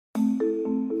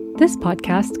This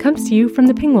podcast comes to you from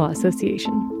the Pinnguaq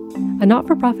Association, a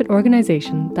not-for-profit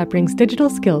organization that brings digital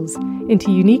skills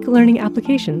into unique learning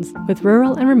applications with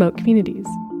rural and remote communities.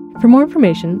 For more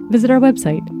information, visit our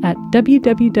website at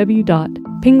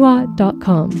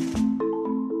www.pinnguaq.com.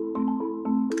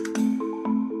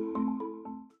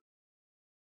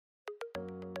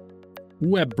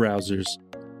 Web browsers.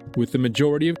 With the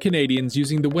majority of Canadians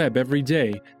using the web every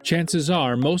day, chances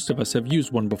are most of us have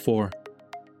used one before.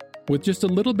 With just a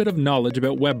little bit of knowledge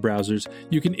about web browsers,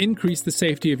 you can increase the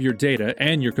safety of your data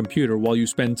and your computer while you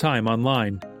spend time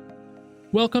online.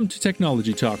 Welcome to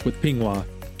Technology Talk with Pinnguaq,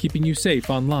 keeping you safe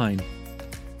online.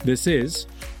 This is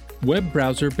Web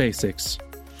Browser Basics.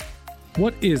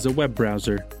 What is a web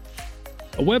browser?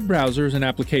 A web browser is an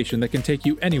application that can take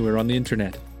you anywhere on the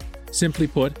internet. Simply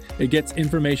put, it gets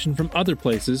information from other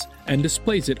places and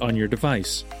displays it on your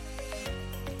device.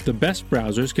 The best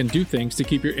browsers can do things to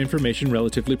keep your information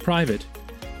relatively private.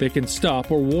 They can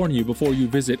stop or warn you before you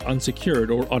visit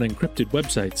unsecured or unencrypted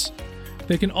websites.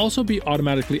 They can also be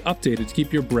automatically updated to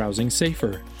keep your browsing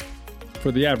safer.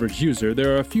 For the average user,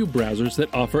 there are a few browsers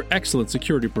that offer excellent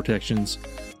security protections.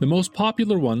 The most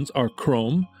popular ones are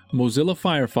Chrome, Mozilla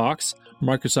Firefox,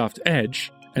 Microsoft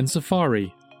Edge, and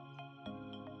Safari.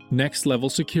 Next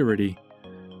level security.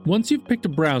 Once you've picked a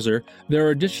browser, there are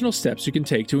additional steps you can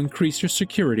take to increase your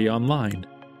security online.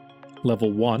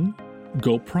 Level 1.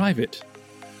 Go private.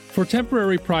 For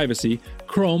temporary privacy,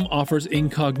 Chrome offers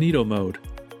incognito mode.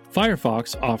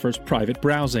 Firefox offers private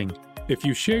browsing. If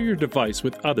you share your device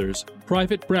with others,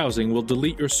 private browsing will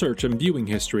delete your search and viewing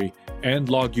history and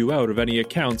log you out of any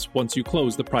accounts once you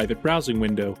close the private browsing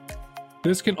window.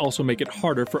 This can also make it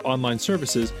harder for online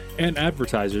services and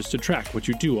advertisers to track what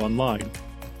you do online.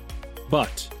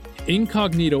 But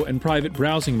incognito and private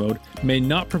browsing mode may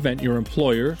not prevent your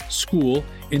employer, school,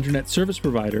 internet service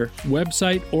provider,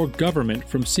 website, or government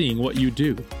from seeing what you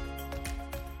do.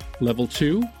 Level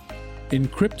 2.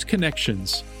 Encrypt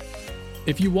connections.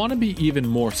 If you want to be even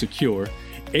more secure,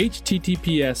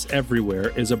 HTTPS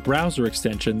Everywhere is a browser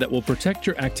extension that will protect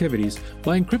your activities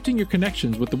by encrypting your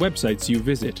connections with the websites you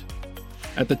visit.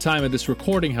 At the time of this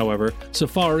recording, however,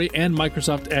 Safari and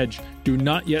Microsoft Edge do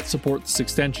not yet support this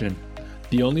extension.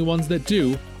 The only ones that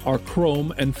do are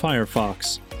Chrome and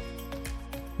Firefox.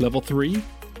 Level 3.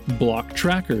 Block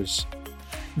trackers.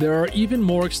 There are even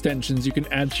more extensions you can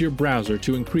add to your browser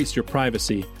to increase your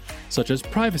privacy, such as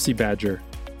Privacy Badger.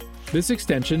 This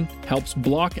extension helps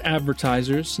block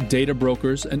advertisers, data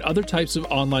brokers, and other types of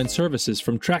online services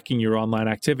from tracking your online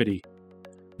activity.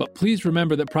 But please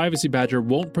remember that Privacy Badger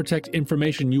won't protect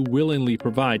information you willingly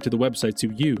provide to the websites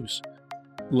you use,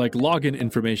 like login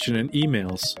information and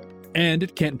emails. And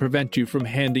it can't prevent you from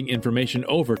handing information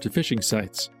over to phishing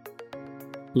sites.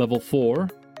 Level 4.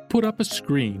 Put up a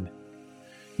screen.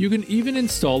 You can even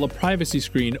install a privacy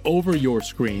screen over your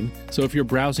screen, so if you're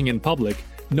browsing in public,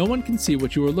 no one can see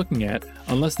what you are looking at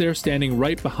unless they are standing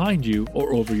right behind you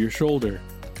or over your shoulder.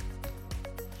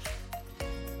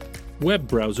 Web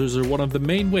browsers are one of the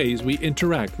main ways we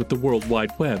interact with the World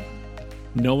Wide Web.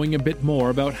 Knowing a bit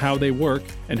more about how they work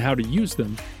and how to use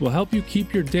them will help you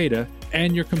keep your data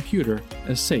and your computer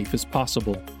as safe as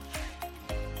possible.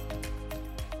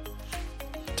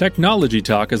 Technology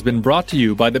Talk has been brought to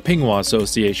you by the Pinnguaq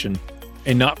Association,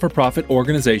 a not-for-profit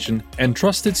organization and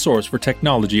trusted source for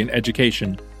technology and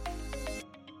education.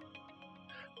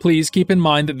 Please keep in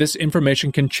mind that this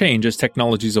information can change as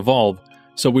technologies evolve,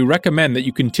 so we recommend that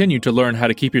you continue to learn how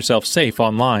to keep yourself safe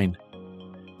online.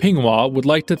 Pinnguaq would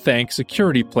like to thank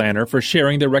Security Planner for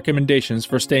sharing their recommendations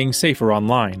for staying safer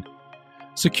online.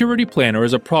 Security Planner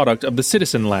is a product of the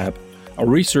Citizen Lab, a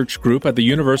research group at the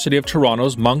University of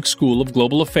Toronto's Munk School of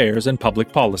Global Affairs and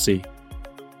Public Policy.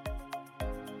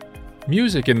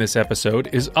 Music in this episode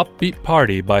is Upbeat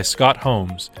Party by Scott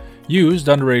Holmes, used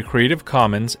under a Creative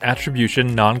Commons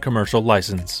Attribution Non-Commercial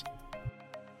License.